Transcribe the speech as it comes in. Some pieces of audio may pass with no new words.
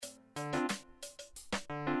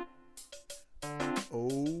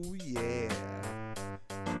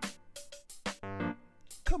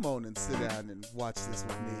come on and sit down and watch this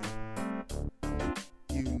with me.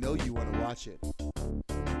 You know you want to watch it,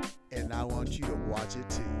 and I want you to watch it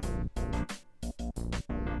too.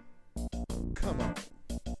 Come on.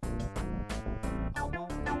 I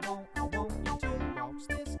want you to watch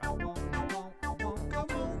this. I want Come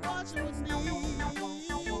on, watch it with me.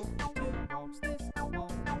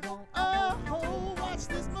 Oh, watch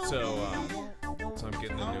this movie. So I'm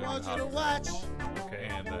getting into I it. want you to watch. Okay,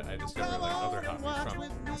 and I discovered like other hobbies from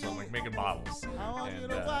it. So I'm like making models. I want you And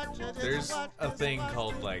to watch it. there's a thing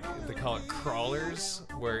called like they call it crawlers,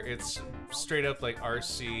 where it's straight up like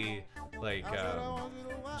RC like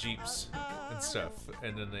Jeeps and stuff,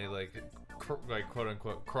 and then they like like quote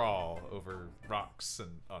unquote crawl over rocks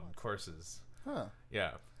and on courses. Huh.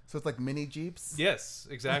 Yeah. So it's like mini Jeeps? Yes,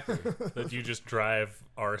 exactly. That you just drive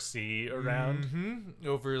RC around. Mm-hmm.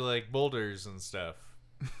 Over like boulders and stuff.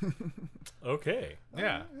 Okay.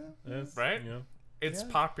 Yeah. That's, Right? You know, It's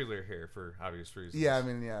popular here for obvious reasons. Yeah, I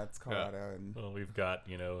mean, yeah, it's Colorado. And well, we've got,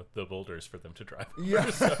 the boulders for them to drive. yeah.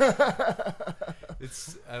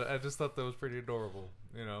 It's I just thought that was pretty adorable,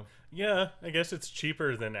 Yeah, I guess it's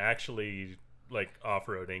cheaper than actually, like,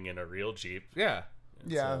 off-roading in a real Jeep. Yeah.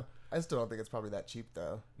 Yeah. So- I still don't think it's probably that cheap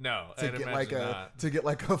though. No, To I'd get imagine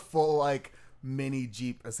like not. a full like mini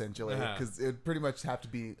Jeep essentially, Uh-huh. because it would pretty much have to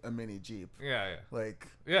be a mini Jeep. Yeah, Like,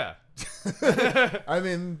 yeah. I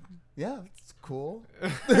mean, yeah, it's cool.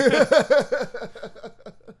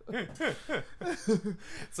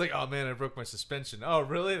 It's like, oh man, I broke my suspension. Oh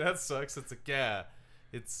really? That sucks. It's like, yeah.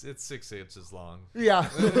 It's 6 inches long. Yeah.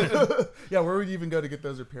 Yeah, where would you even go to get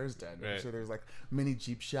those repairs done? I'm Right. sure there's like mini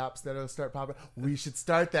Jeep shops that'll start popping. We should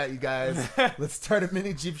start that, you guys. Let's start a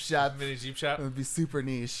mini Jeep shop. Mini Jeep shop. It would be super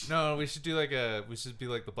niche. No, we should be like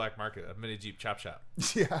the black market, a mini Jeep chop shop.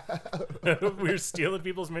 Yeah. We're stealing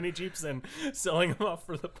people's mini Jeeps and selling them off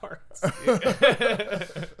for the parts.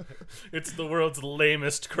 It's the world's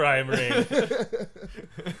lamest crime ring.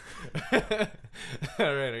 All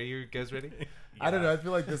right, are you guys ready? I don't know. I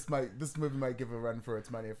feel like this movie might give a run for its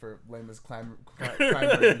money for lamest crime ring.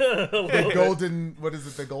 The golden, what is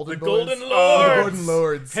it? The golden The boys? Golden The Lords. golden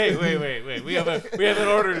lords. Hey, wait. We have an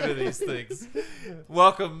order to these things.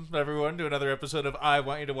 Welcome everyone to another episode of I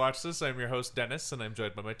Want You to Watch This. I'm your host Dennis, and I'm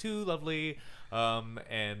joined by my two lovely,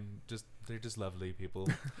 they're just lovely people.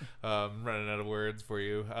 Running out of words for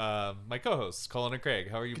you. My co-hosts Colin and Craig.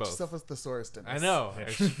 How are you Get both? yourself a thesaurus, Dennis. I know. I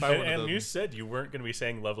should buy one of And them. you said you weren't going to be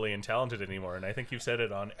saying lovely and talented anymore, and I think you've said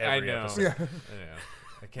it on I every know. episode. Yeah. I know.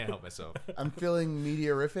 I can't help myself. I'm feeling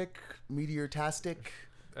meteorific, meteortastic,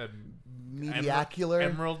 Um, mediacular.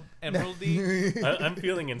 Emeraldy. I'm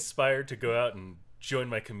feeling inspired to go out and join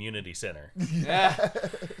my community center.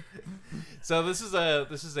 So this is a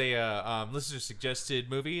listener suggested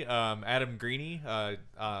movie. Adam Greeny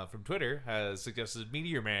from Twitter has suggested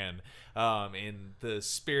Meteor Man. In the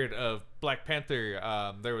spirit of Black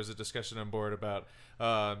Panther, there was a discussion on board about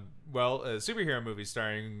a superhero movie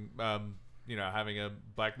starring having a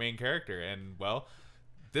black main character, and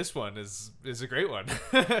this one is a great one.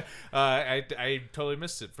 I totally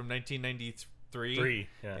missed it, from 1993.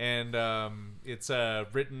 Yeah. And it's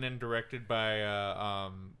written and directed by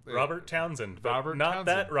Robert Townsend. But Robert not Townsend.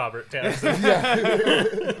 that Robert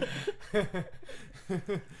Townsend.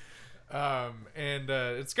 And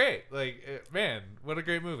it's great. Man, what a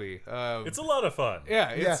great movie. It's a lot of fun.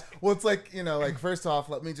 Yeah, Yeah. it's, Well, it's like, first off,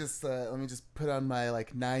 let me just put on my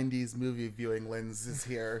like 90s movie viewing lenses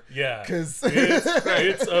here. Yeah. Cuz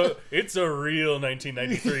It's a real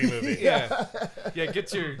 1993 movie. yeah.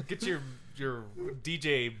 Get your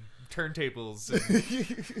DJ turntables.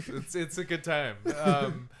 And it's a good time.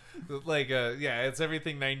 It's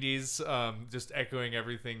everything 90s, just echoing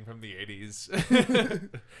everything from the 80s.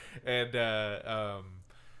 And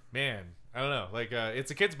man, I don't know,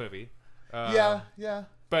 it's a kids movie. yeah.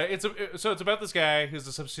 But it's about this guy who's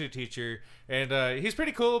a substitute teacher, and he's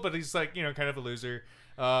pretty cool, but he's kind of a loser.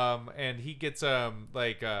 And he gets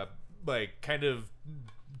kind of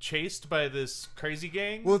chased by this crazy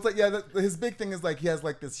gang. Well, it's like, his big thing is like he has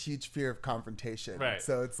like this huge fear of confrontation. Right.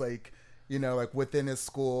 So it's like, like within his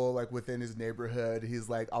school, like within his neighborhood, he's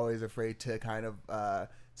like always afraid to kind of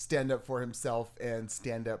stand up for himself and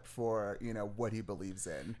stand up for, what he believes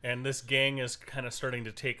in. And this gang is kind of starting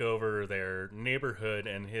to take over their neighborhood,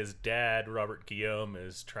 and his dad, Robert Guillaume,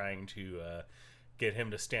 is trying to get him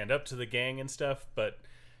to stand up to the gang and stuff, but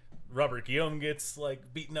Robert Guillaume gets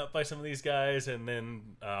beaten up by some of these guys, and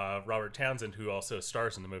then Robert Townsend, who also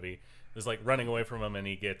stars in the movie, is running away from him, and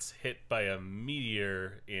he gets hit by a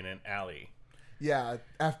meteor in an alley. Yeah,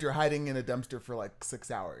 after hiding in a dumpster for like 6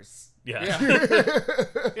 hours. Yeah.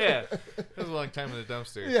 Yeah, it was a long time in the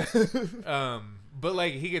dumpster. Yeah. But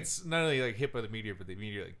like he gets not only like hit by the meteor, but the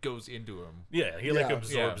meteor like goes into him. Yeah, he like Yeah.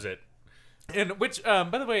 absorbs it. And which, by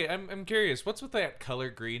the way, I'm curious. What's with that color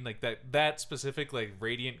green? Like that specific like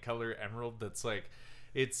radiant color emerald. That's like,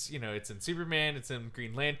 it's it's in Superman. It's in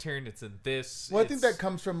Green Lantern. It's in this. Well, I think that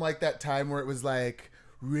comes from like that time where it was like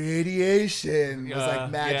radiation was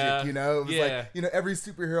like magic, yeah, It was yeah. like, every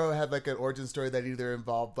superhero had like an origin story that either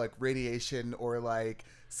involved like radiation or like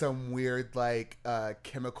some weird like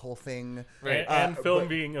chemical thing. Right. And film but-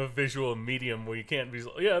 being a visual medium, we can't be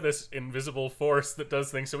this invisible force that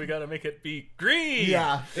does things, so we got to make it be green.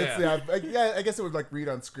 Yeah, it's, Yeah. yeah. I guess it would like read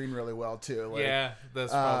on screen really well too. Like, Yeah,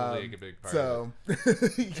 that's probably a big part. So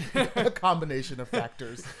a combination of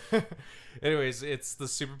factors. Anyways, it's the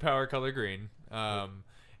superpower color green.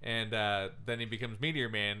 And then he becomes Meteor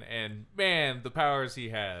Man, and man, the powers he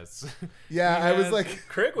has. Yeah, He I was has- like,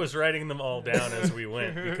 Craig was writing them all down as we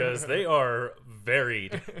went because they are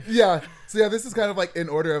varied. yeah. So yeah, this is kind of like in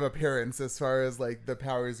order of appearance as far as like the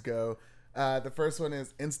powers go. The first one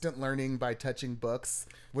is instant learning by touching books,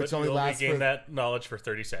 which But only you only lasts gain for that knowledge for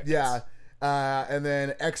 30 seconds. yeah. And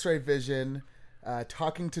then X-ray vision,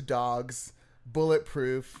 talking to dogs,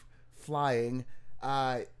 bulletproof, flying,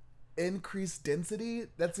 increased density.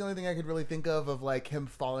 That's the only thing I could really think of like him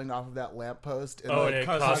falling off of that lamppost and Oh, like and it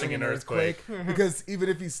causing an earthquake. because even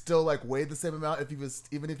if he still like weighed the same amount,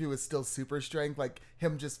 even if he was still super strength, like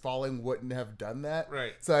him just falling wouldn't have done that.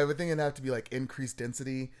 Right. So I would think it'd have to be like increased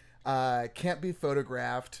density. Can't be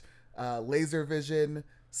photographed. Laser vision,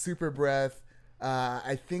 super breath.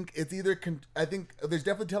 I think it's either I think there's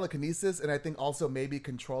definitely telekinesis, and I think also maybe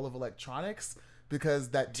control of electronics because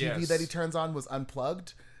that TV Yes. that he turns on was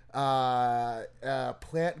unplugged.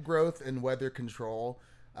 Plant growth and weather control.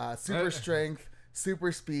 Super strength,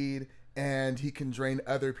 super speed, and he can drain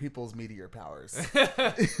other people's meteor powers.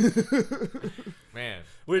 Man,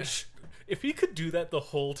 Which, if he could do that the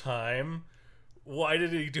whole time, why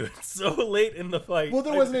did he do it so late in the fight? Well,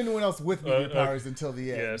 there wasn't anyone else with meteor okay. powers until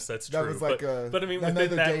the end. Yes, that's That true. was like but I mean, another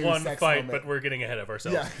within that Deus one Ex fight, moment. but we're getting ahead of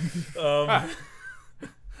ourselves. Yeah.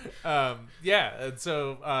 yeah. And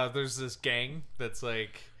so there's this gang that's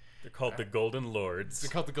like They're called the Golden Lords. they're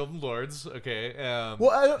called the Golden Lords. Okay. Well,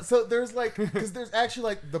 I don't. So there's like because there's actually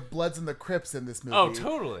like the Bloods and the Crips in this movie. Oh,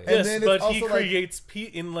 totally. And Yes, then it's but also he like- creates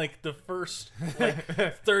in like the first like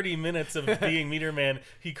 30 minutes of being Meteor Man,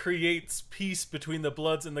 he creates peace between the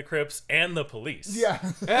Bloods and the Crips and the police. Yeah.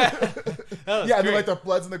 Oh, Yeah, and then like the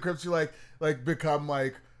Bloods and the Crips, you like become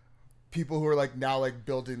like people who are like now like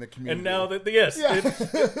building the community. And now that yes, Yeah.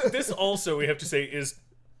 this also we have to say is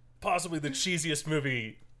possibly the cheesiest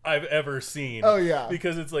movie I've ever seen. Oh, yeah.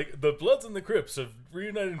 Because it's like the Bloods and the Crips have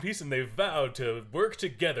reunited in peace and they've vowed to work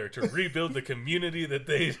together to rebuild the community that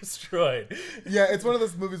they destroyed. Yeah, it's one of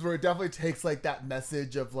those movies where it definitely takes like that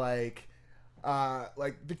message of like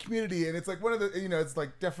the community, and it's like one of the it's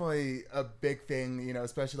like definitely a big thing,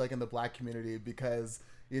 especially like in the Black community because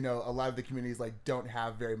a lot of the communities like don't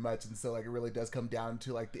have very much, and so like it really does come down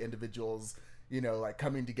to like the individuals like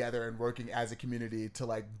coming together and working as a community to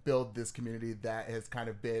like build this community that has kind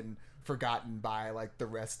of been forgotten by like the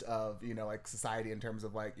rest of like society in terms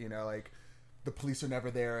of like like the police are never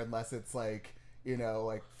there unless it's like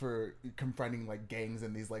like for confronting like gangs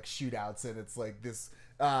and these like shootouts, and it's like this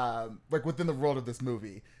like within the world of this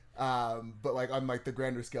movie, but like on like the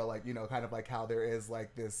grander scale, like kind of like how there is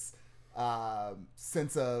like this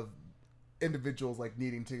sense of individuals like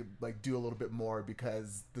needing to like do a little bit more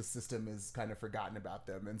because the system is kind of forgotten about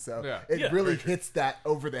them, and so Yeah. it Yeah, really very true. hits that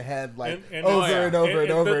over the head like And- over yeah. and over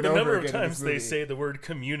and over and the over number again of in times this they movie. say the word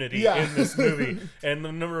community Yeah. in this movie and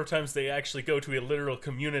the number of times they actually go to a literal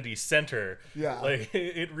community center, Yeah. like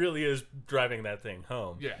it really is driving that thing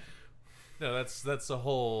home. Yeah. No, that's the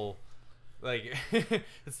whole like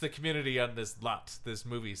it's the community on this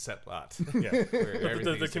movie set lot. Yeah. where But the everything's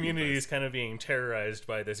taking community place. is kind of being terrorized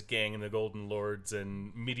by this gang and the Golden Lords,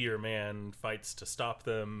 and Meteor Man fights to stop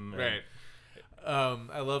them. and- Right.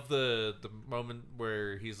 I love the moment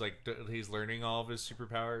where he's like he's learning all of his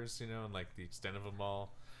superpowers, and like the extent of them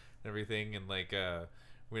all, and everything, and like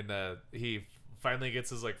when he finally gets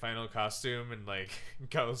his like final costume and like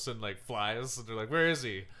goes and like flies, and they're like, "Where is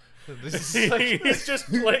he?" And this is like, He's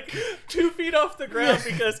just like 2 feet off the ground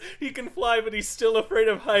because he can fly, but he's still afraid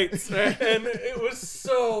of heights. And it was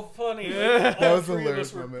so funny. Like, That all was a three of hilarious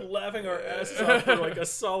us were moment. laughing our asses off for like a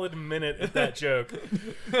solid minute at that joke.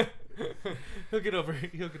 he'll get over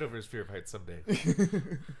his fear of heights someday.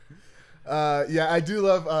 Yeah, I do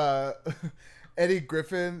love Eddie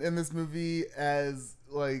Griffin in this movie as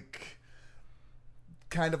like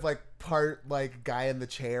kind of like part like guy in the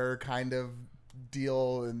chair kind of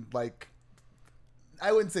deal, and like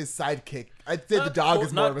I wouldn't say sidekick. I'd say the dog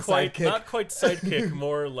is more of a sidekick. Not quite sidekick,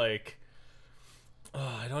 more like,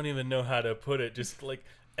 I don't even know how to put it. Just like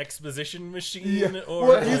exposition machine, Yeah. or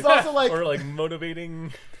Well, he's also like or like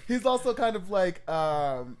motivating. he's also kind of like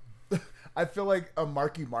I feel like a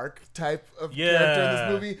Marky Mark type of Yeah. character in this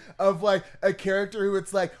movie, of like a character who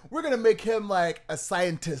it's like, we're gonna make him like a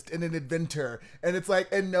scientist and an inventor, and it's like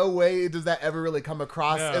in no way does that ever really come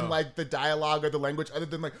across No. in like the dialogue or the language, other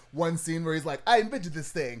than like one scene where he's like, I invented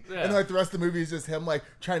this thing, Yeah. and like the rest of the movie is just him like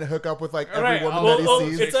trying to hook up with like every Right, woman well, that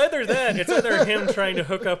he sees. It's either that, it's either him trying to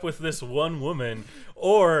hook up with this one woman,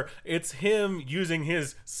 or it's him using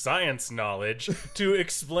his science knowledge to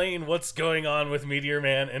explain what's going on with Meteor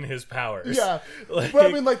Man and his powers. Yeah, Like- but I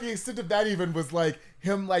mean, like the extent of that even was like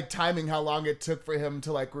him like timing how long it took for him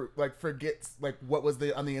to like forget like what was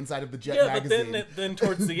on the inside of the Jet Yeah, magazine. but then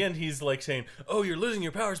towards the end, he's like saying, "Oh, you're losing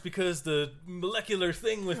your powers because the molecular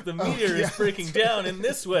thing with the meteor yeah, is breaking down in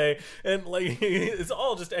this way," and like it's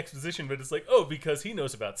all just exposition. But it's like, oh, because he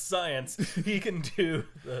knows about science, he can do.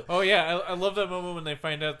 Oh yeah, I love that moment when they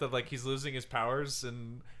find out that like he's losing his powers,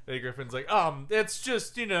 and Eddie Griffin's like, it's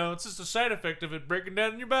just it's just a side effect of it breaking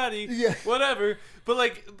down in your body. Yeah. Whatever. But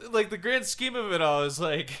like the grand scheme of it all is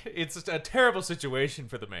like it's a terrible situation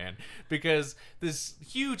for the man, because this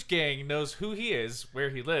huge gang knows who he is, where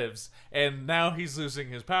he lives, and now he's losing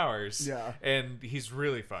his powers. Yeah. And he's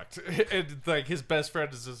really fucked. And like his best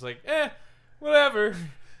friend is just like, whatever.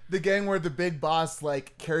 The gang where the big boss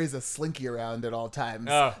like carries a slinky around at all times.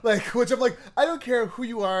 Oh. Like, which I'm like, I don't care who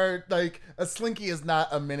you are. Like, a slinky is not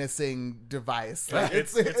a menacing device. Like,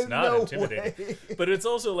 It's in not no intimidating, way. but it's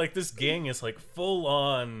also like this gang is like full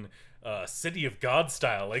on. City of God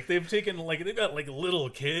style. Like they've got like little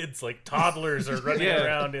kids, like toddlers are running Yeah.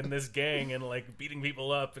 around in this gang and like beating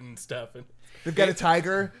people up and stuff. And They've got a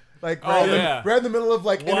tiger. Like Oh, yeah. right in the middle of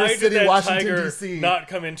like why inner did city that Washington tiger D.C. not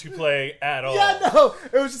come into play at all? Yeah, no.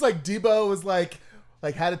 It was just like Debo was like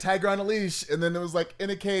had a tiger on a leash, and then it was like in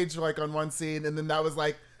a cage like on one scene, and then that was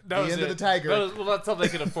like the That was end of it. the tiger. Well, that's all they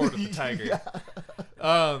could afford with the tiger.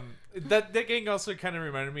 That gang also kind of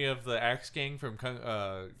reminded me of the Axe Gang from Kung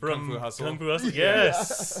Fu Hustle. Kung Fu Hustle,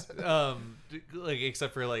 yes. Like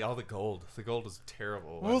except for like all the gold. The gold is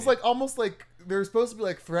terrible. It was like almost like they're supposed to be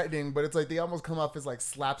like threatening, but it's like they almost come off as like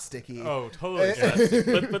slapsticky. oh, totally.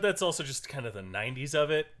 Yeah. but that's also just kind of the 90s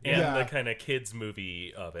of it and Yeah. the kind of kids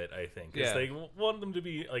movie of it, I think. Is Yeah. they want them to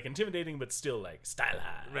be like intimidating but still like stylized.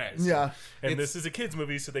 Right. Yeah. And It's- this is a kids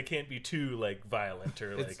movie, so they can't be too like violent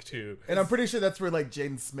or like too. And I'm pretty sure that's where like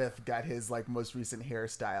Jaden Smith got his like most recent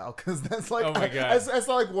hairstyle, because that's like Oh my God. I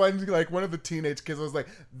saw like one of the teenage kids was like,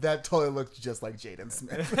 that totally looked just like Jaden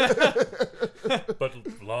Smith. But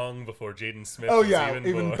long before Jaden Smith Oh was yeah, even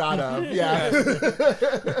even born. thought of. Yeah.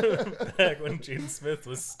 Back when Jaden Smith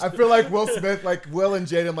was I feel like Will and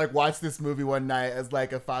Jaden like watched this movie one night as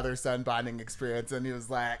like a father-son bonding experience, and he was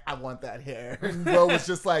like, I want that hair. And Will was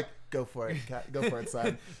just like, go for it,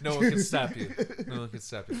 son. No one can stop you. No one can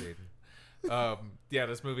stop you, Jaden. Yeah,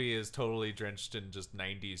 this movie is totally drenched in just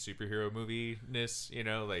 90s superhero movie-ness,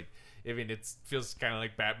 like I mean it feels kind of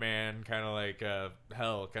like Batman, kind of like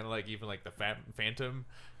kind of like even like the Phantom,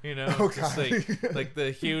 Oh, just God. like the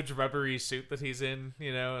huge rubbery suit that he's in,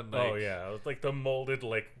 and like oh yeah, with, like the molded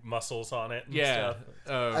like muscles on it and yeah.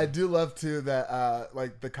 stuff. I do love too that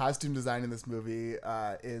like the costume design in this movie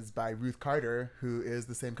is by Ruth Carter, who is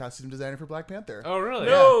the same costume designer for Black Panther. Oh really?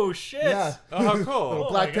 No shit. Yeah. Oh, how cool. Little Oh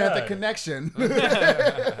Black my Panther God. connection.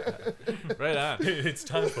 Right on. It's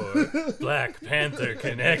time for Black Panther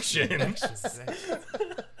Connection.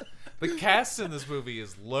 The cast in this movie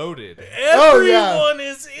is loaded. Oh, yeah. Everyone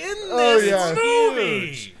is in Oh, this yeah. movie.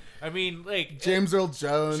 Huge. I mean, like James Earl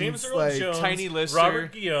Jones, James Earl like Jones, Tiny Lister.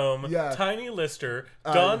 Robert Guillaume, Yeah. Tiny Lister,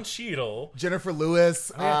 Don Cheadle, Jennifer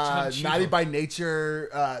Lewis, John Cheadle. Naughty by Nature,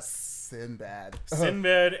 Sinbad.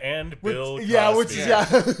 Sinbad, and Bill Cosby. Yeah, which yeah.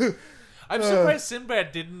 I'm surprised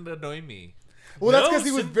Sinbad didn't annoy me. Well, that's No, because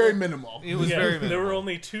he was Sinbad- very minimal. It was Yeah, very there minimal. were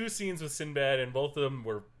only 2 scenes with Sinbad, and both of them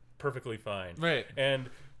were perfectly fine. Right. And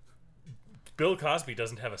Bill Cosby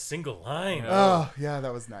doesn't have a single line. Oh, yeah,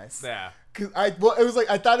 that was nice. Yeah. Cause it was like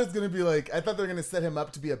I thought it was gonna be like I thought they were gonna set him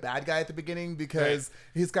up to be a bad guy at the beginning, because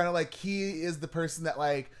he's kind of like he is the person that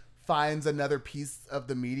like finds another piece of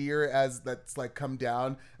the meteor as that's like come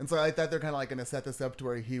down, and so I thought they're kind of like gonna set this up to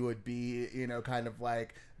where he would be kind of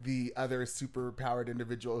like the other super powered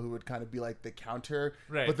individual who would kind of be like the counter.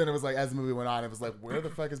 Right. But then it was like as the movie went on, it was like, where the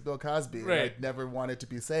fuck is Bill Cosby? And Right. I never wanted to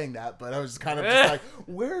be saying that, but I was just kind of just like,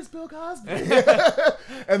 where's Bill Cosby?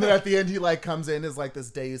 And then at the end, he like comes in as like this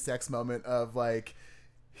Deus Ex moment of like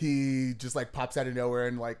he just like pops out of nowhere,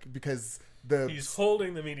 and like because He's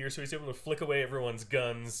holding the meteor, so he's able to flick away everyone's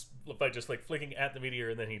guns by just like flicking at the meteor,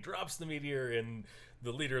 and then he drops the meteor, and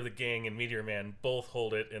the leader of the gang and Meteor Man both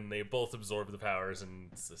hold it, and they both absorb the powers, and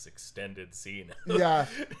it's this extended scene. Yeah.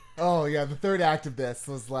 Oh yeah, the third act of this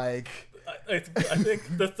was like. I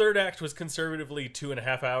think the third act was conservatively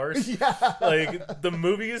 2.5 hours. Yeah. Like the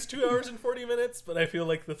movie is 2 hours and 40 minutes, but I feel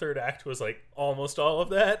like the third act was like almost all of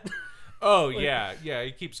that. Oh yeah,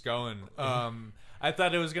 it keeps going. I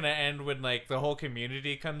thought it was gonna end when like the whole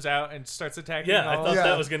community comes out and starts attacking. Yeah, I all. thought Yeah.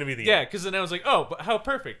 that was gonna be the Yeah, end. because then I was like, oh, but how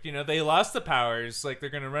perfect. You know, they lost the powers. Like,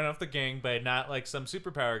 they're going to run off the gang by not, like, some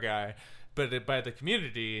superpower guy, but by the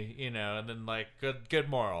community, you know, and then, like, good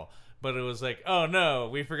moral. But it was like, oh, no,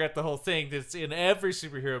 we forgot the whole thing that's in every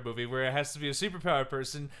superhero movie where it has to be a superpower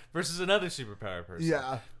person versus another superpower person.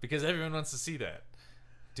 Yeah. Because everyone wants to see that.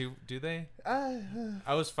 Do they? Uh,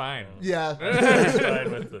 I was fine. yeah. It's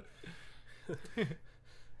fine with the...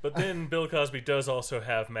 But then Bill Cosby does also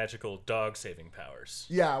have magical dog saving powers.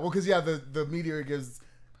 Yeah, well, because the meteor gives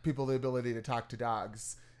people the ability to talk to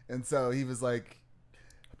dogs, and so he was like,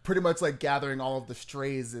 pretty much like gathering all of the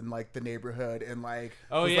strays in like the neighborhood and like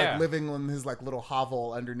was like living in his like little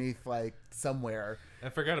hovel underneath like somewhere. I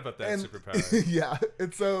forgot about that And superpower. yeah,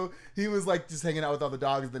 and so he was like just hanging out with all the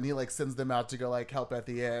dogs. And then he like sends them out to go like help at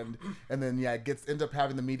the end, and then ends up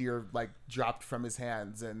having the meteor like dropped from his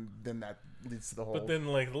hands, and then that leads to the whole. But then,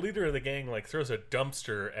 like, the leader of the gang, like, throws a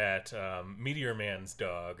dumpster at Meteor Man's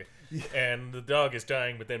dog, and the dog is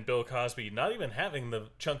dying, but then Bill Cosby, not even having the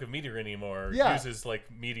chunk of meteor anymore, uses, like,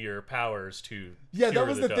 meteor powers to Yeah, cure that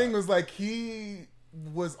was the the thing, dog. was like he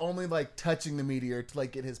was only like touching the meteor to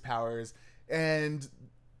like get his powers, and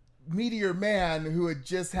Meteor Man, who had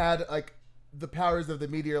just had like the powers of the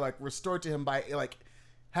meteor like restored to him by like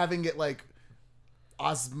having it like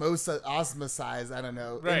osmosize, I don't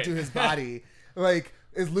know, Right. into his body, like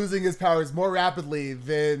is losing his powers more rapidly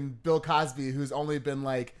than Bill Cosby, who's only been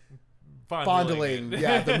like fondling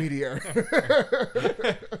it. the meteor.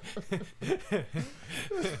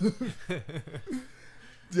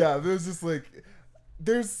 Yeah, there's just like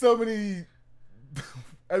there's so many.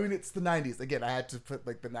 I mean, it's the 90s. Again, I had to put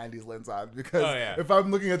like the 90s lens on because if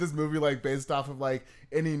I'm looking at this movie like based off of like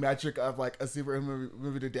any metric of like a superhero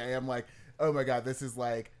movie today, I'm like, oh my god, this is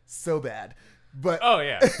like so bad. But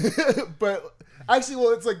but actually,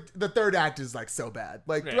 well, it's like the third act is like so bad.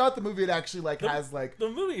 Like throughout the movie, it actually like has like the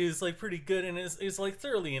movie is like pretty good and is like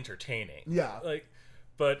thoroughly entertaining. Yeah. Like,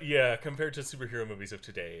 but yeah, compared to superhero movies of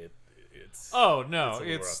today, it's oh no,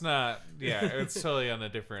 it's it's not. Yeah, it's totally on a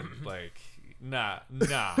different like. Nah. and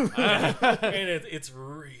it's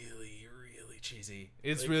really, really cheesy.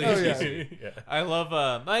 It's like, really cheesy. Yeah. I love.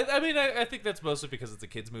 I mean, I think that's mostly because it's a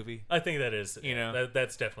kids movie. I think that is, you know,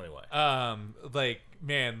 that's definitely why. Like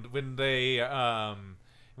man, when they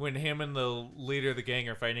when him and the leader of the gang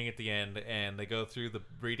are fighting at the end, and they go through the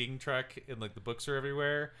reading truck, and like the books are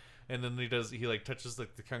everywhere, and then he like touches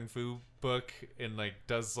like the kung fu book and like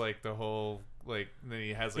does like the whole. Like then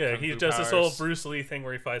he has like he does this whole Bruce Lee thing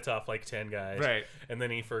where he fights off like 10 guys, right? And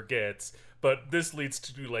then he forgets. But this leads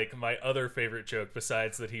to like my other favorite joke,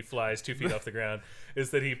 besides that he flies 2 feet off the ground,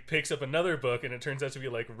 is that he picks up another book and it turns out to be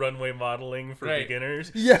like runway modeling for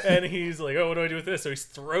beginners. Yeah, and he's like, "Oh, what do I do with this?" So he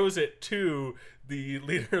throws it to the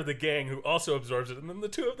leader of the gang, who also absorbs it, and then the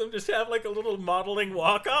two of them just have like a little modeling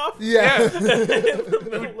walk off. Yeah. In the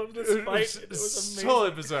middle of this fight, it was amazing.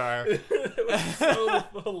 Totally bizarre. It was so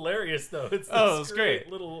hilarious, though. It's this it was great.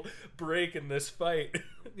 little break in this fight.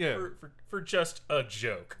 Yeah. for just a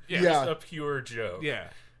joke. Yeah. Just a pure joke. Yeah.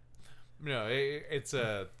 No, it's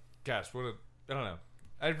a gosh, what a I don't know.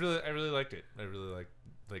 I really liked it. I really liked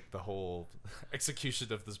like the whole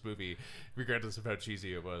execution of this movie, regardless of how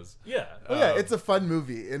cheesy it was. Yeah. Oh yeah, it's a fun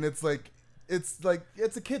movie, and it's a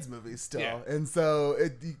kids movie still, and so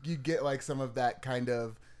you get like some of that kind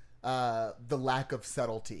of the lack of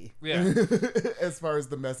subtlety, as far as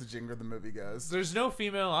the messaging of the movie goes. There's no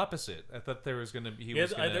female opposite. I thought there was gonna be.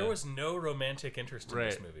 There was no romantic interest in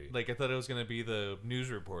this movie. Like I thought it was gonna be the news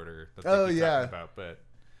reporter that Oh, they keep yeah. talking about, but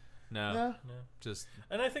no, just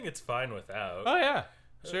and I think it's fine without. oh yeah,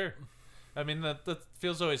 sure. I mean that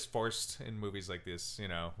feels always forced in movies like this, you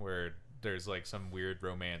know, where there's like some weird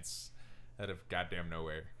romance out of goddamn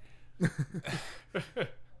nowhere.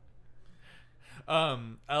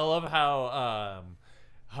 I love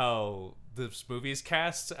how this movie's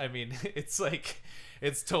cast. I mean, it's like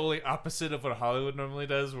it's totally opposite of what Hollywood normally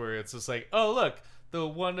does, where it's just like, oh look, the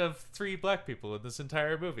one of 3 black people in this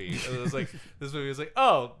entire movie. And it was like this movie was like,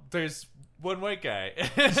 oh, there's one white guy.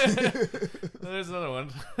 There's another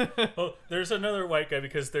one. Oh, there's another white guy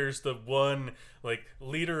because there's the one like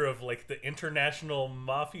leader of like the international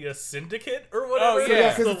mafia syndicate or whatever. Oh, yeah.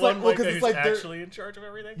 It's 'Cause the it's one like- well, white 'cause guy it's who's like they're- actually in charge of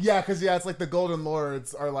everything. Yeah, because it's like the Golden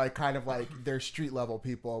Lords are like kind of like they're street level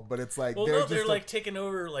people, but it's like Well, they're no, just they're like taking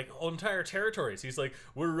over like whole entire territories. He's like,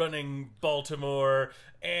 we're running Baltimore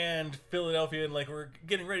and Philadelphia, and like we're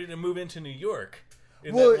getting ready to move into New York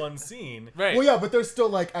in Well, that one scene. Right. well, yeah, but they're still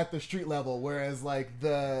like at the street level, whereas like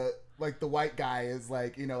the white guy is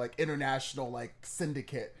like like international like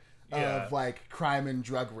syndicate Yeah. of like crime and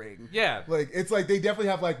drug ring. Yeah. Like it's like they definitely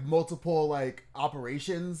have like multiple like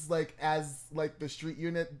operations like as like the street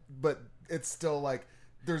unit, but it's still like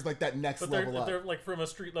there's like that next But level up. they're like from a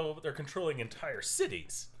street level, but they're controlling entire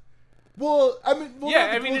cities. Well, I mean, well, Yeah,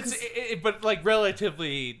 not- I mean, well, it's 'cause- but like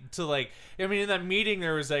relatively to like, I mean, in that meeting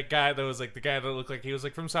there was that guy that was like the guy that looked like he was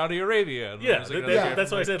like from Saudi Arabia. And there Yeah, was, like, that- another guy that's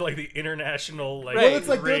from, why I like- said like the international like. Right. well, it's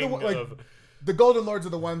like they're the ring one- like of, the Golden Lords are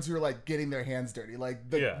the ones who are like getting their hands dirty. Like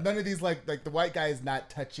Yeah. none of these like the white guy is not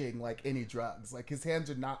touching like any drugs. Like his hands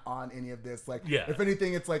are not on any of this. Like Yeah. if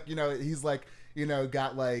anything, it's like he's like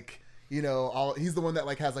got like all he's the one that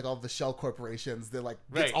like has like all the shell corporations that like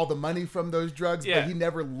gets Right. all the money from those drugs, Yeah. but he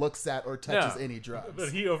never looks at or touches No. any drugs. but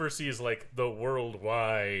he oversees like the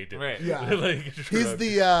worldwide. Right. Yeah. like, He's drug-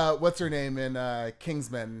 the what's her name in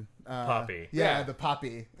Kingsman? Poppy. Yeah, Yeah. the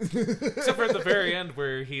Poppy. Except for at the very end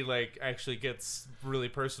where he like actually gets really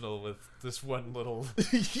personal with this one little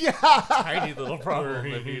yeah. tiny little Where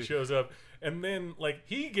problem. that he he- shows up, and then like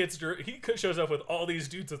he shows up with all these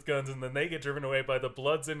dudes with guns, and then they get driven away by the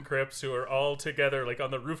Bloods and Crips, who are all together like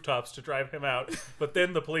on the rooftops to drive him out. But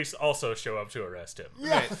then the police also show up to arrest him.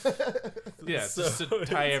 Yeah. Yeah, So just to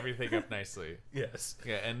tie it's- everything up nicely. Yes.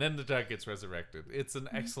 Yeah, and then the dog gets resurrected. It's an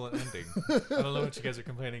excellent ending. I don't know what you guys are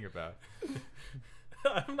complaining about.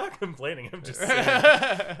 I'm not complaining. I'm just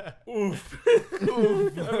saying. Oof.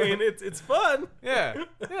 Oof. I mean, it's fun. Yeah,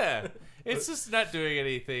 yeah. It's just not doing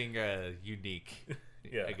anything unique.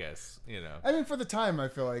 Yeah. I guess I mean, for the time, I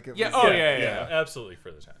feel like it Yeah, was. oh, yeah. Absolutely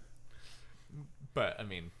for the time. But I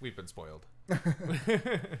mean, we've been spoiled.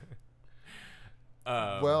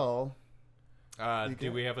 Well,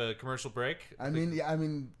 Do we have a commercial break? I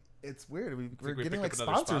mean, it's weird. We're we getting like picked up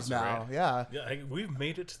another sponsors sponsor, now. right? Yeah. Yeah, we've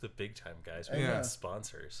made it to the big time, guys. We've Yeah. got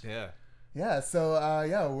sponsors. Yeah. Yeah. So,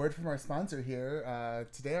 a word from our sponsor here.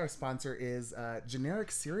 Today, our sponsor is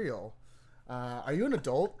Generic Cereal. Are you an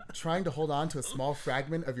adult trying to hold on to a small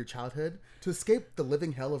fragment of your childhood to escape the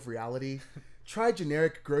living hell of reality? Try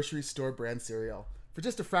generic grocery store brand cereal. For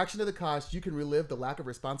just a fraction of the cost, you can relive the lack of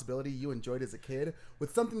responsibility you enjoyed as a kid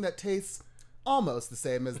with something that tastes almost the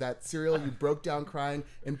same as that cereal you broke down crying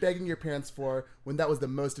and begging your parents for when that was the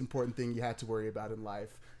most important thing you had to worry about in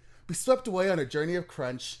life. Be swept away on a journey of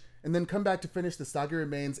crunch and then come back to finish the soggy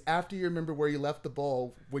remains after you remember where you left the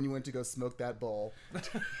bowl when you went to go smoke that bowl.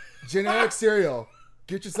 Generic cereal.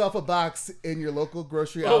 Get yourself a box in your local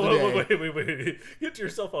grocery Oh, outlet. wait. Get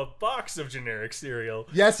yourself a box of generic cereal.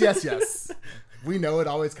 Yes. We know it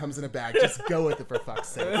always comes in a bag. Just go with it for fuck's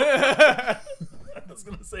sake. I was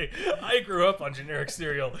going to say, I grew up on generic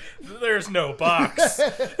cereal. There's no box.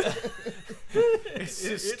 It's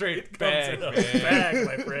just straight comes bag, in a man. bag,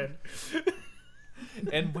 my friend.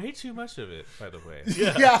 And way too much of it, by the way.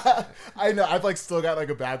 Yeah, I know. I've like still got like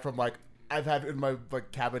a bag from like I've had in my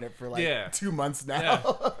like cabinet for like Yeah. 2 months Yeah.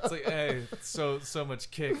 now. It's like, hey, so much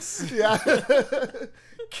kicks. Yeah.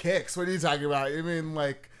 Kicks. What are you talking about? You mean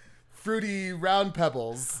like fruity round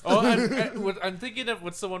pebbles? Oh, I'm thinking of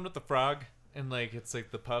what's the one with the frog? And like it's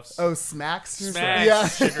like the puffs. Oh, smacks. Smacks. Yeah.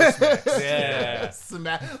 Sugar smacks. Yeah.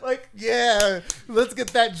 Smack. Like, yeah. Let's get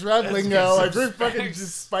that drug lingo. get some Like, we're fucking smacks.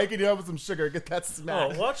 just spiking you up with some sugar. Get that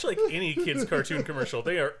smack. Oh, watch like any kid's cartoon commercial.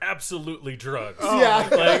 They are absolutely drugs. Yeah.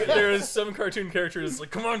 Like there is some cartoon characters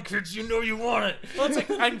like, come on kids, you know you want it. Well, it's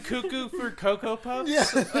like I'm cuckoo for Cocoa Puffs. Yeah.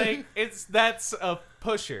 Like that's a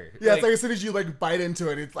pusher. Yeah, it's like as soon as you like bite into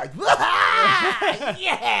it, it's like,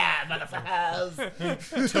 yeah,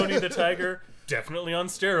 motherfuckers. Tony the Tiger, definitely on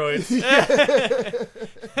steroids.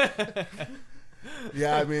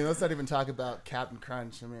 Yeah, I mean, let's not even talk about Captain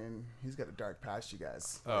Crunch. I mean, he's got a dark past, you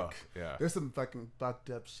guys. Oh, Like, yeah. There's some fucking fucked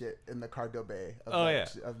up shit in the cargo bay. Of Oh,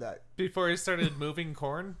 that, of that. Before he started moving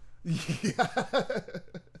corn. Yeah.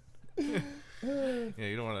 Yeah,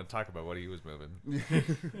 you don't want to talk about what he was moving.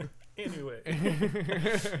 Anyway,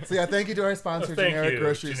 So yeah, thank you to our sponsor, Thank Generic you,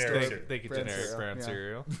 Grocery Generic Store. Cereal. Thank you, brand generic brand Yeah.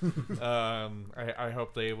 cereal. I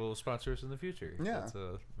hope they will sponsor us in the future. Yeah. That's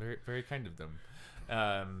very very kind of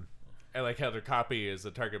them. I like how their copy is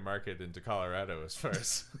the target market into Colorado as far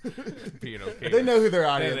as being okay. They know who their They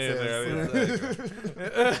audience know their is.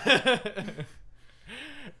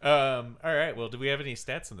 All right. Well, do we have any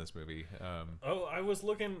stats in this movie? Oh, I was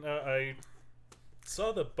looking. I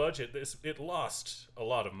saw the budget. It lost a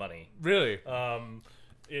lot of money. Really?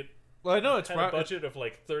 It Well, I know it's had a budget of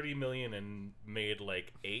like 30 million and made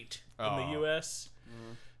like 8 in the U.S.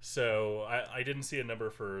 So I didn't see a number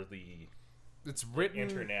for the It's written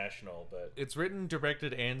international, but It's written,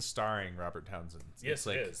 directed, and starring Robert Townsend. yes,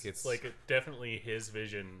 like, it is. It's like definitely his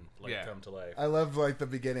vision, like Yeah. come to life. I love like the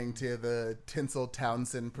beginning to the Tinsel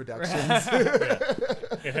Townsend Productions.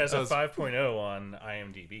 It has a 5.0 on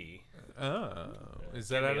IMDb. Oh, is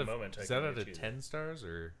give that me out a of moment, I is can that out get of you 10 stars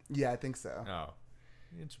or Yeah, I think so. no?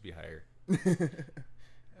 It should be higher.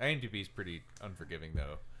 IMDb is pretty unforgiving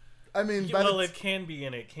though. I mean, Yeah, but well, it can be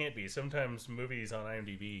and it can't be. Sometimes movies on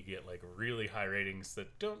IMDb get like really high ratings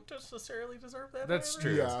that don't necessarily deserve that. That's high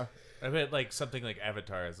true. rating. yeah. I bet like something like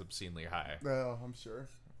Avatar is obscenely high. Oh, I'm sure.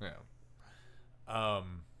 Yeah.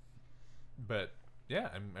 But yeah,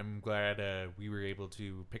 I'm glad we were able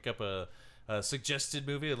to pick up a suggested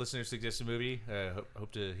movie, a listener suggested movie.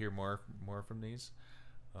 Hope to hear more from these.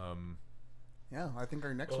 Yeah, I think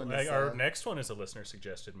our next Well, one is our next one is a listener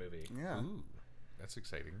suggested movie. yeah. Ooh, that's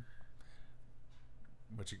exciting.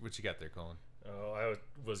 What you got there, Colin? Oh, I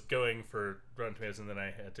was going for Rotten Tomatoes, and then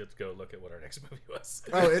I had to go look at what our next movie was.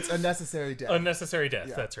 Oh, it's Unnecessary Death. Unnecessary Death.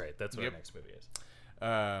 Yeah. That's right. That's what Yep. our next movie is.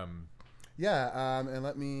 Yeah, and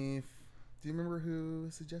let me. Do you remember who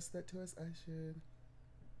suggested that to us? I should.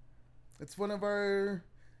 It's one of our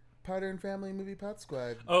Potter and Family Movie Pod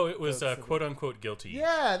Squad. Oh, it was Folks, quote unquote guilty.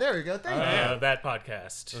 Yeah, there we go. Thank you. That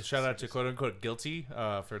podcast. So shout out to quote unquote guilty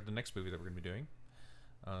for the next movie that we're gonna be doing.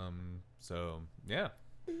 So yeah.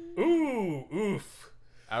 Ooh, oof.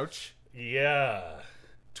 Ouch. Yeah.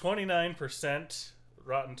 29%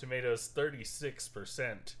 Rotten Tomatoes,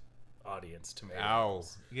 36% audience tomatoes. Ow.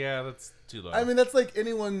 Yeah, that's too low. I mean, that's like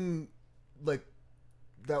anyone like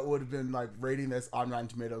that would have been like rating this on Rotten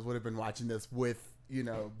Tomatoes would have been watching this with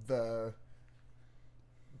the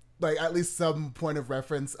like at least some point of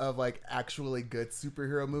reference of like actually good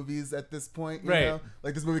superhero movies at this point. You Right. know?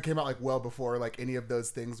 Like this movie came out like well before like any of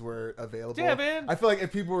those things were available. Yeah, man. I feel like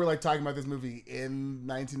if people were like talking about this movie in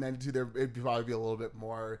 1992, it'd probably be a little bit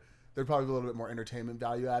more. There'd probably be a little bit more entertainment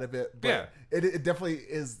value out of it. But Yeah. it definitely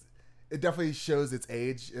is. It definitely shows its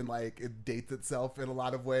age and like it dates itself in a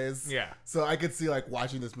lot of ways. Yeah. So I could see like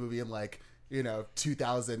watching this movie in like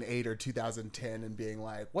 2008 or 2010 and being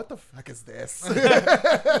like, what the fuck is this?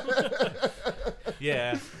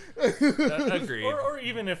 yeah. Agreed. Or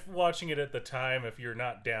even if watching it at the time, if you're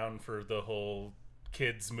not down for the whole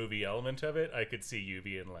kids movie element of it, I could see you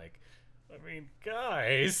being like, I mean,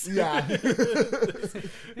 guys. Yeah.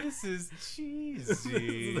 This is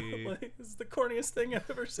cheesy. This is the corniest thing I've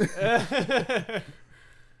ever seen.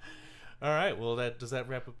 All right. Well, does that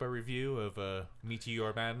wrap up our review of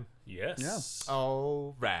Meteor Man? Yes.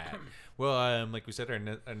 All right. Well, like we said, our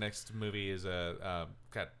next movie is God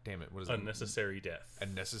damn it, what is it? Unnecessary Death.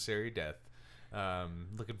 Unnecessary Death.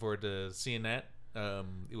 Looking forward to seeing that.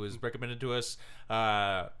 It was recommended to us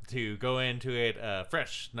to go into it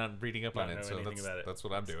fresh, not reading up Not on it. know So anything about it. that's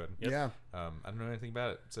what I'm doing. Yep. Yeah. I don't know anything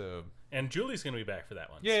about it. So And Julie's going to be back for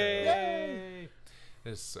that one. yay!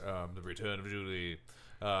 It's the return of Julie,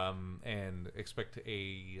 and expect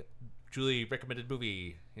a Julie recommended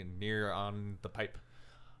movie near on the pipe.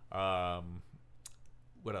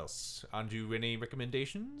 What else? Anju, any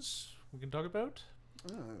recommendations we can talk about?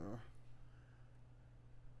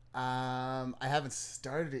 I haven't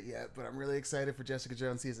started it yet, but I'm really excited for Jessica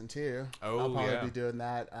Jones season 2. Oh, I'll probably yeah. be doing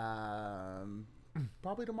that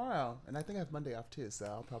probably tomorrow, and I think I have Monday off too, so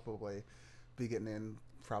I'll probably be getting in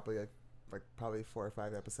probably like probably 4 or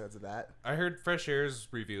 5 episodes of that. I heard Fresh Air's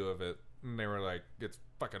review of it, and they were like, "It's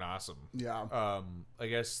fucking awesome." Yeah. I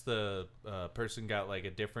guess the person got like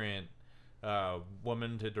a different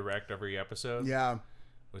woman to direct every episode. Yeah.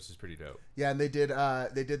 Which is pretty dope. Yeah, and they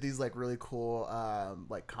did these like really cool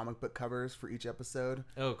like comic book covers for each episode.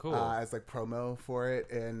 Oh, cool. As like promo for it,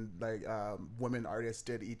 and like women artists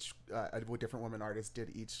did each different women artists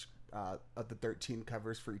did each of the 13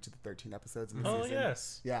 covers for each of the 13 episodes in the Oh, season.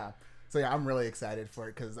 yes. Yeah. So yeah, I'm really excited for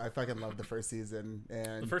it because I fucking love the first season,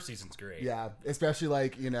 and The first season's great. yeah, especially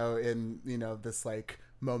like in this like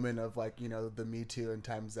moment of like the Me Too and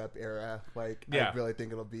Time's Up era. Like Yeah. I really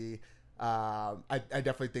think it'll be. I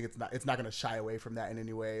definitely think it's not going to shy away from that in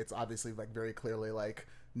any way. It's obviously like very clearly like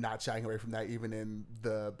not shying away from that, even in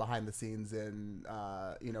the behind the scenes and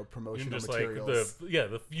Even promotional just materials. like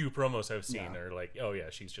the few promos I've seen Yeah. are like, oh yeah,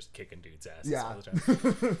 she's just kicking dudes' asses Yeah. all the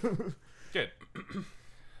time. Good.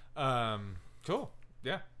 Cool.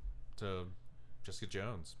 Yeah. So, Jessica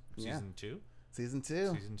Jones, Yeah. season 2. Season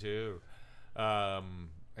 2. Season 2.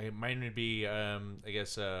 Mine would be, I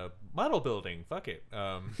guess, model building. Fuck it.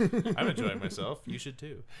 I'm enjoying myself. You should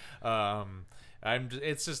too.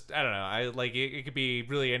 It's just, I don't know. I like it. It could be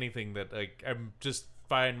really anything that like I'm just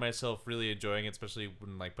find myself really enjoying it, especially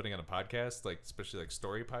when like putting on a podcast, like especially like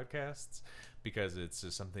story podcasts, because it's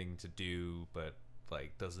just something to do, but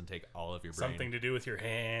like doesn't take all of your brain. Something to do with your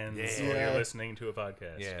hands Yeah. while Yeah. you're listening to a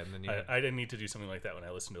podcast. Yeah, and then I didn't need to do something like that when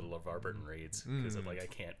I listen to LeVar Burton reads because Mm. like I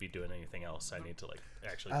can't be doing anything else. I need to like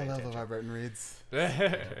actually I pay love attention. LeVar Burton reads.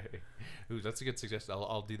 Ooh, that's a good suggestion.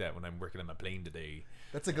 I'll do that when I'm working on my plane today.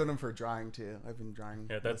 That's a good one for drawing too. I've been drawing.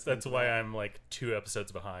 Yeah, that's why I'm like 2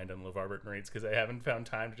 episodes behind on LeVar Burton reads because I haven't found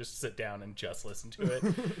time to just sit down and just listen to it.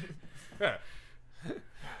 Yeah.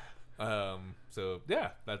 So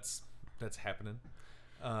yeah, that's happening.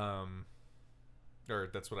 Or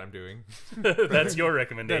that's what I'm doing. That's your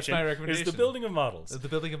recommendation. That's my Is recommendation. the building of models. The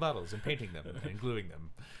building of models and painting them and gluing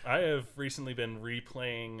them. I have recently been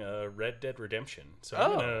replaying Red Dead Redemption, so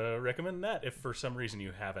I'm Oh. gonna recommend that if for some reason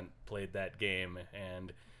you haven't played that game.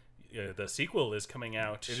 And the sequel is coming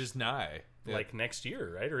out It is nigh. like next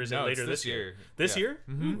year, right? Or is No, it it's later this this year? year. This Yeah. year?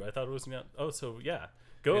 Ooh, I thought it was not. Oh, so yeah.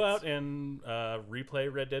 Go It's- out and replay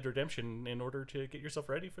Red Dead Redemption in order to get yourself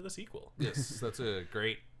ready for the sequel. Yes, that's a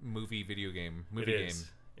great movie video game. Movie It game.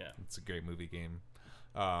 is. Yeah. It's a great movie game.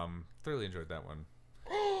 Thoroughly enjoyed that one.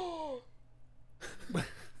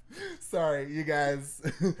 Sorry, you guys.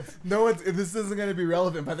 No one's. This isn't going to be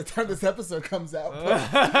relevant by the time this episode comes out.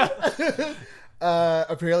 But,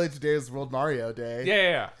 apparently today is World Mario Day.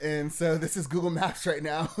 Yeah. And so this is Google Maps right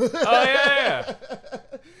now. Oh yeah.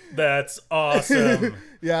 That's awesome.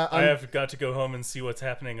 Yeah, I have got to go home and see what's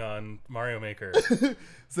happening on Mario Maker.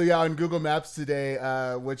 So yeah, on Google Maps today,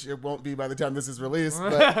 which it won't be by the time this is released,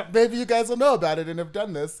 but maybe you guys will know about it and have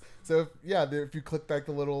done this. So if you click like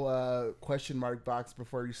the little question mark box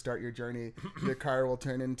before you start your journey, your car will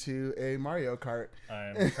turn into a Mario Kart.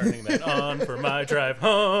 I'm turning that on for my drive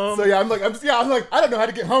home. So yeah, I'm like, I don't know how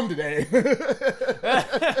to get home today.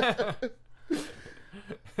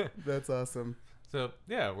 That's awesome. So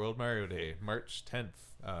yeah, World Mario Day, March 10th.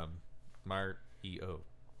 Mario.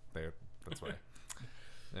 There. That's why.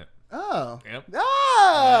 Yeah. Oh. Yep.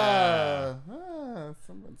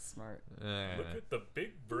 Someone's smart. Look at the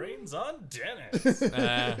big brains on Dennis.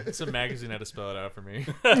 Some magazine had to spell it out for me.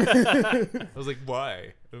 I was like, why?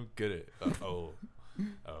 I don't get it. Oh.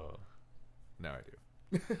 Now I do.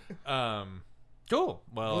 Cool.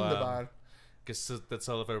 Well, Wunderbar. guess that's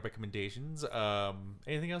all of our recommendations.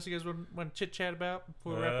 Anything else you guys want to chit chat about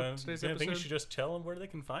before we wrap up today's I episode? think you should just tell them where they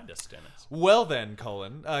can find us, Dennis. Well then,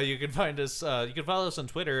 Colin, you can find us. You can follow us on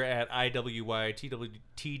Twitter at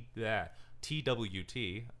IWYTWT,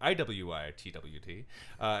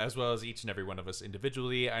 as well as each and every one of us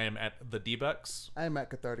individually. I am at the Debucks, I'm at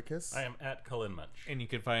Catharticus. I am at Cullen Munch. and you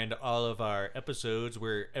can find all of our episodes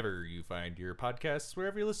wherever you find your podcasts,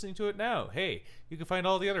 wherever you're listening to it now. Hey, you can find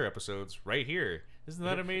all the other episodes right here. Isn't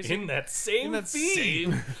that amazing? In that same In that feed.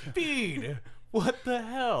 same feed. What the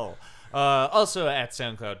hell? Also at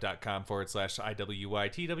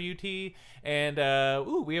soundcloud.com/IWYTWT. And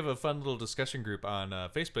we have a fun little discussion group on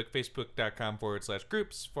Facebook,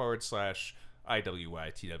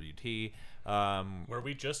 facebook.com/groups/IWYTWT. Where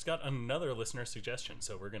we just got another listener suggestion,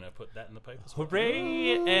 so we're gonna put that in the pipe as well.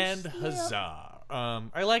 Hooray and huzzah.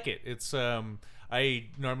 I like it. It's I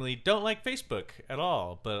normally don't like Facebook at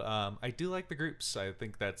all, but I do like the groups. I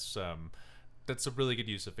think that's a really good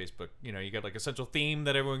use of Facebook. You know, you got like a central theme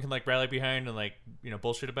that everyone can like rally behind and like,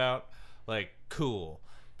 bullshit about. Like, cool.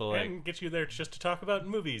 But like, And get you there just to talk about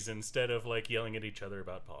movies instead of like yelling at each other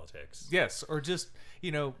about politics. yes, or just,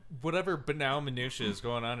 whatever banal minutia is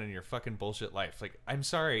going on in your fucking bullshit life. Like, I'm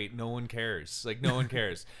sorry, no one cares. Like, no one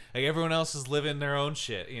cares. Like, everyone else is living their own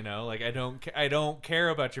shit, Like, I don't care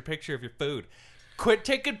about your picture of your food. Quit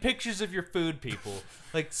taking pictures of your food, people.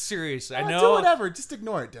 Like, seriously, I know. Do whatever. Just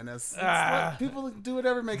ignore it, Dennis. Ah. People do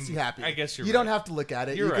whatever makes you happy. I guess you're You don't right. have to look at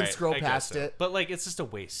it. You're you right. can scroll I guess past so. it. But like, it's just a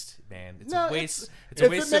waste, man. It's No, a waste. It's if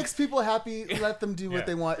a waste. it makes people happy, let them do what Yeah.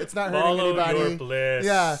 they want. It's not hurting Follow anybody. your bliss.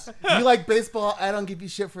 Yeah, you like baseball. I don't give you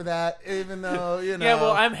shit for that, even though Yeah,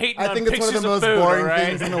 well, I'm hating I on think it's one of the pictures most of food, boring alright?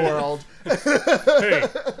 things in the world. Hey,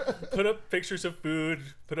 put up pictures of food,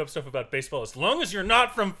 put up stuff about baseball as long as you're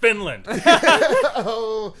not from Finland.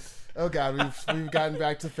 Oh, Oh God, we've gotten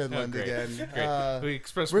back to Finland Great. again. Great. We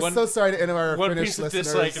expressed We're so sorry to any of our one Finnish piece of listeners.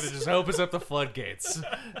 dislike, and it just opens up the floodgates.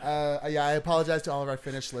 Yeah, I apologize to all of our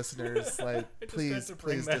Finnish listeners. Like, I just had please to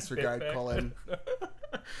bring that disregard bit back. Colin.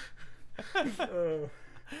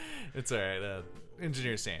 It's all right.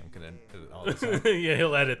 Engineer Sam can edit all this out. Yeah,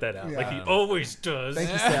 he'll edit that out like he Yeah. always does.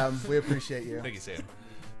 Thank you, Sam. We appreciate you. Thank you, Sam.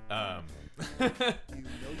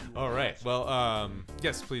 All right. Well,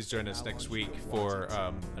 yes, please join us next week for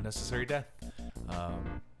A Necessary Death.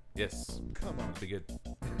 Yes, Come on. it'll be good.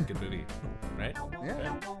 Good movie, right?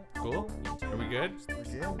 Yeah. Cool. Are we good?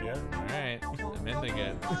 Yeah. Yeah. All right. I'm ending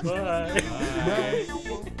it. Bye. Bye.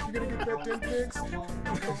 You're gonna get that dick fixed.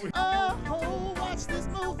 Oh, watch this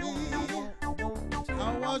movie.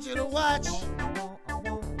 I want you to watch.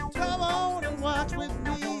 Come on and watch with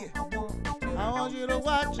me. I want you to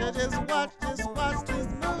watch. Just watch this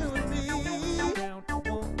movie with me.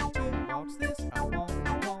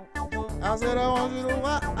 I said I want you to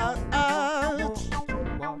watch.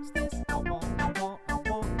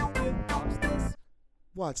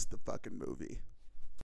 Watch the fucking movie.